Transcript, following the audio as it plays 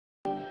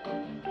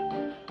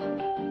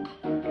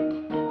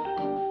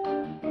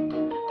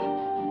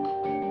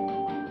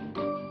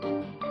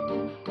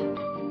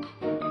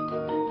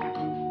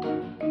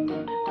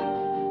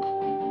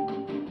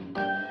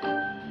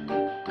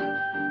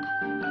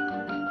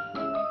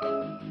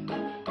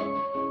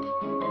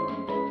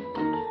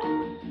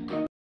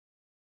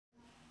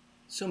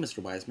So, Mr.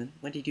 Wiseman,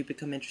 when did you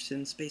become interested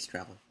in space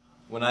travel?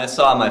 When I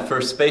saw my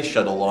first space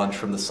shuttle launch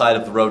from the side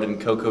of the road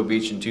in Cocoa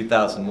Beach in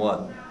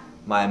 2001,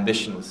 my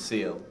ambition was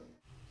sealed.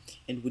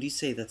 And would you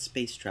say that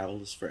space travel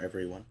is for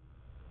everyone?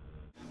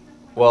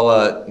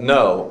 Well,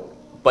 no,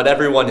 but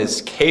everyone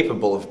is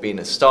capable of being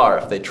a star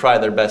if they try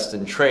their best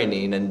in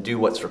training and do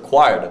what's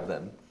required of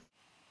them.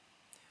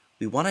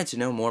 We wanted to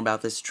know more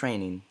about this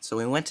training, so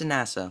we went to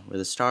NASA, where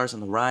the stars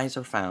on the rise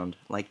are found,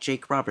 like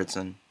Jake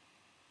Robertson.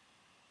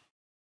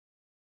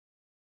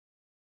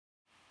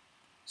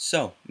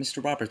 So,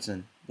 Mr.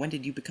 Robertson, when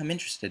did you become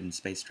interested in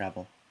space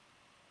travel?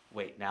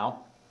 Wait, now?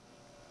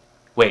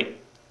 Wait,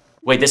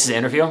 this is an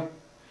interview?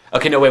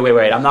 Okay, no,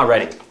 wait, I'm not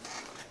ready.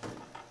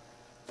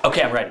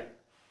 Okay, I'm ready.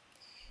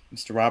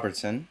 Mr.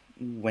 Robertson,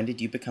 when did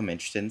you become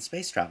interested in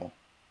space travel?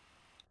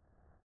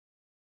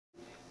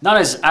 Not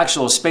as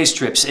actual space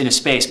trips into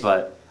space,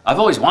 but I've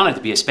always wanted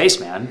to be a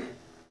spaceman.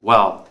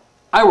 Well,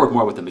 I work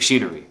more with the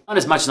machinery, not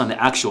as much as on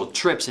the actual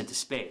trips into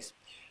space.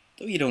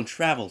 Though you don't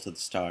travel to the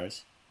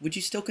stars, would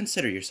you still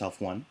consider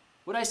yourself one?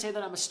 Would I say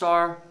that I'm a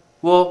star?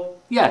 Well,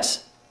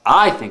 yes,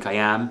 I think I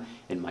am,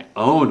 in my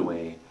own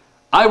way.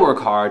 I work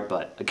hard,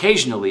 but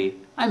occasionally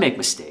I make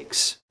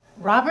mistakes.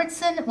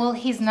 Robertson? Well,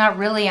 he's not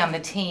really on the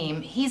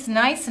team. He's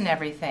nice and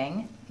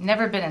everything.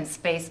 Never been in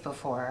space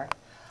before.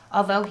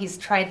 Although he's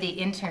tried the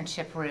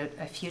internship route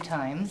a few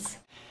times.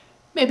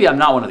 Maybe I'm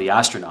not one of the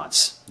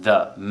astronauts,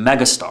 the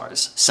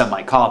megastars, some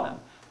might call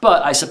them.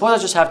 But I suppose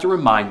I just have to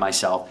remind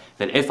myself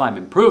that if I'm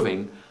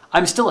improving,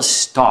 I'm still a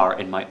star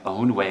in my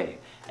own way.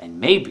 And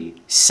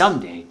maybe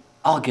someday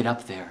I'll get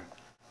up there.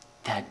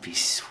 That'd be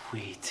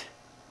sweet.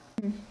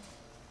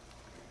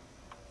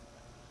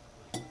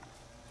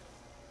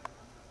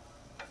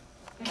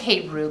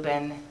 Kate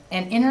Rubin,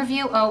 an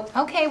interview? Oh,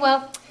 okay,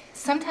 well,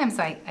 sometimes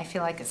I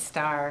feel like a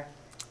star.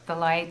 The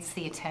lights,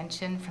 the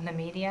attention from the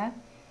media.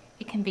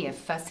 It can be a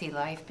fussy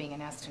life being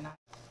an astronaut.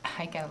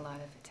 I get a lot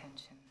of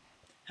attention.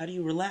 How do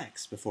you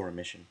relax before a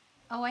mission?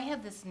 Oh, I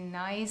have this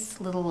nice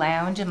little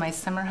lounge in my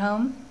summer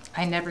home.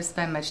 I never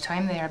spend much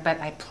time there, but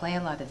I play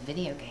a lot of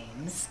video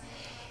games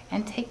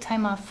and take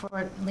time off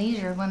for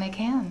leisure when I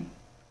can.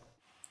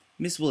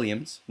 Miss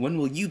Williams, when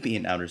will you be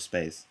in outer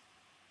space?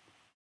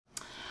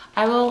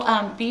 I will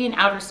be in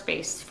outer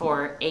space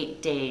for 8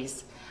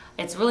 days.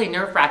 It's really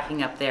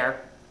nerve-wracking up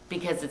there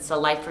because it's a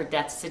life or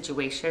death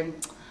situation,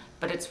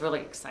 but it's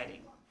really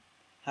exciting.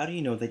 How do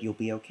you know that you'll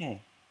be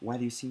okay? Why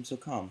do you seem so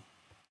calm?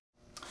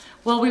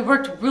 Well, we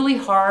worked really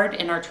hard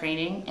in our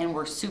training and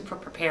we're super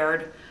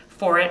prepared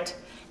for it,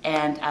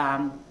 and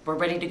we're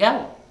ready to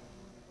go.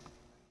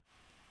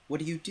 What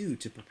do you do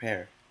to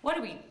prepare? What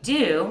do we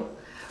do?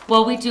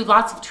 Well, we do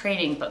lots of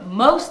training, but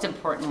most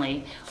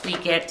importantly, we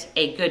get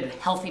a good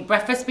healthy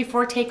breakfast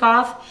before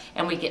takeoff,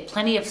 and we get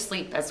plenty of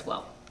sleep as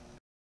well.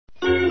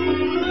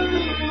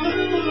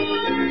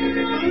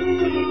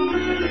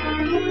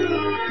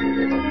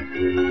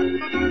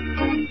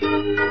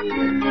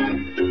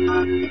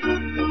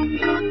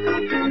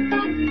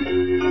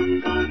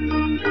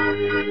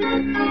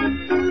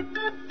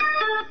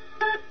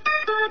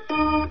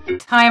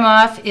 Time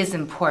off is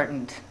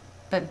important,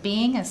 but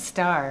being a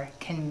star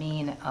can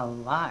mean a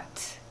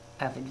lot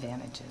of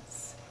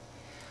advantages.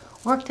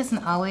 Work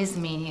doesn't always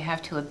mean you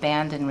have to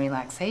abandon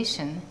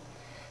relaxation.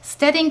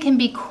 Studying can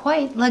be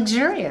quite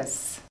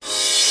luxurious.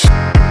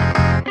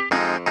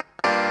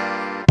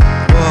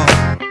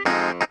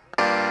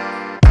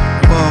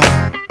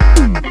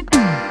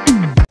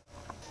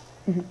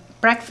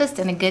 Breakfast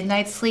and a good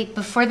night's sleep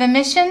before the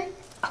mission?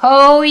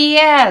 Oh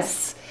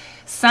yes!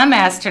 Some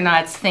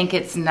astronauts think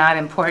it's not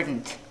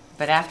important,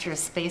 but after a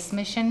space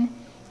mission,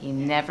 you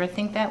never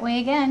think that way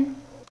again.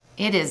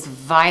 It is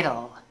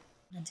vital.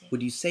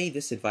 Would you say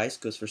this advice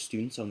goes for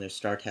students on their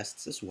STAR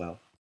tests as well?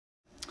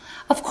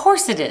 Of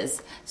course it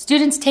is.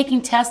 Students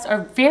taking tests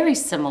are very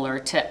similar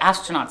to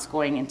astronauts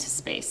going into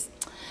space.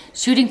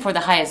 Shooting for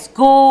the highest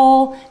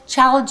goal,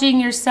 challenging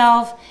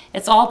yourself,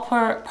 it's all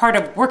part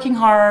of working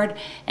hard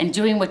and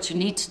doing what you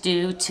need to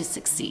do to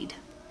succeed.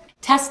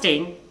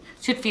 Testing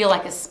should feel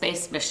like a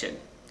space mission.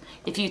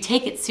 If you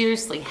take it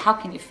seriously, how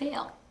can you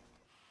fail?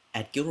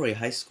 At Gilroy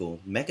High School,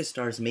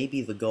 megastars may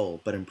be the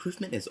goal, but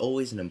improvement is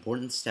always an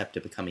important step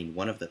to becoming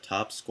one of the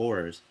top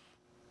scorers.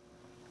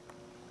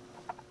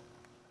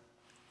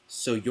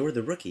 So you're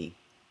the rookie.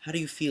 How do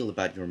you feel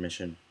about your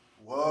mission?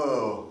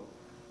 Whoa.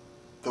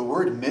 The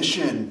word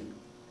mission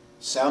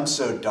sounds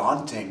so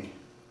daunting.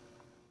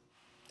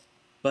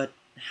 But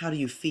how do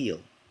you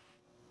feel?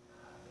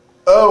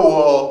 Oh,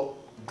 well,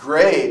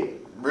 great.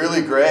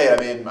 Really great. I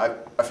mean,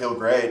 I feel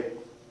great.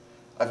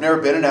 I've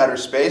never been in outer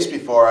space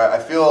before. I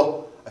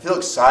feel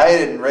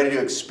excited and ready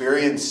to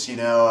experience,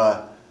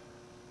 a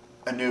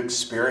new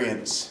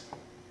experience.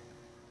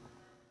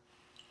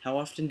 How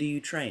often do you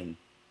train?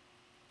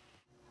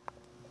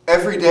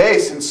 Every day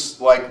since,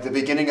 the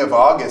beginning of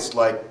August,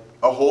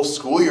 a whole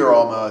school year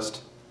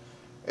almost.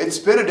 It's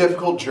been a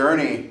difficult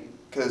journey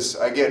because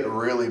I get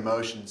really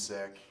motion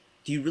sick.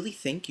 Do you really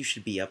think you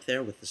should be up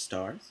there with the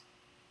stars?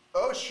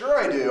 Oh, sure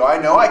I do.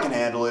 I know I can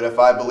handle it if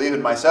I believe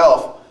in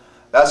myself.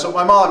 That's what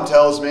my mom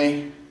tells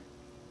me.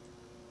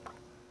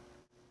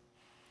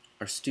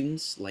 Are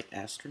students like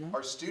astronauts?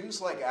 Are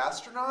students like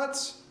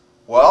astronauts?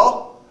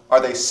 Well, are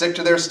they sick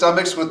to their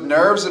stomachs with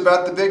nerves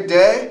about the big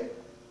day?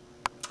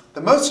 The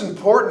most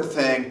important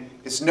thing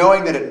is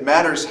knowing that it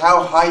matters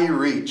how high you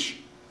reach,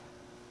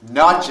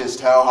 not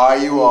just how high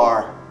you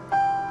are.